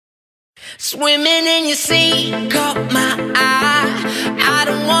Swimming in your sea, caught my eye. I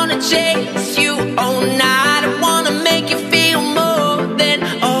don't wanna chase you all night. I wanna make you feel more than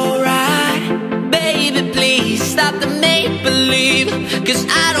alright. Baby, please stop the make-believe, 'cause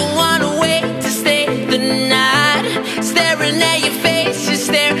I don't wanna wait to stay the night. Staring at your face, you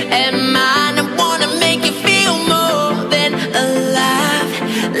stare at mine. I wanna make you feel more than alive.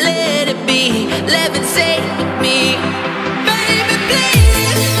 Let it be, levitate with me. Baby,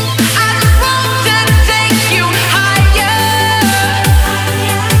 please, I just want to take you higher.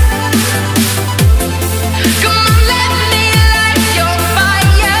 Come on, let me light your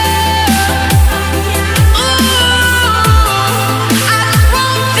fire. Ooh, I just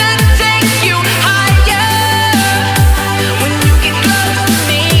want to take you higher. When you get close to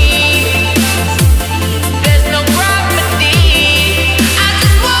me, there's no gravity. I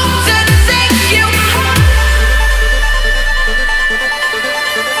just want to take you higher.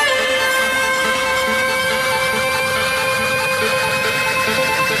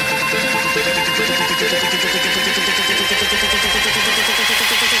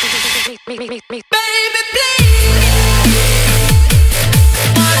 Baby, please.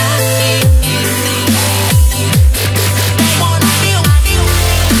 Wanna feel. I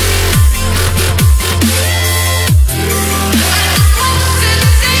just want to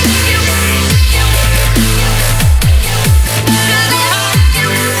take you.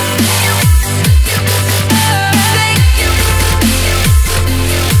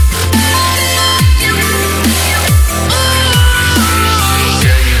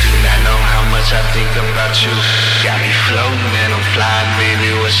 Girl, you do not know how much I think about you. Got me floating and I'm flying, baby,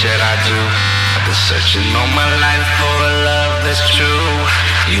 what should I do? I've been searching all my life for a love that's true.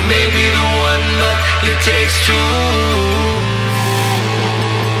 You may be the one, but it takes two.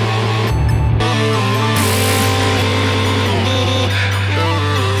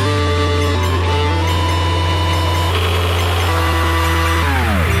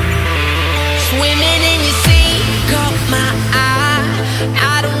 Swimming in your sea, caught my eye.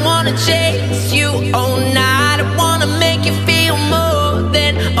 I don't wanna chase you all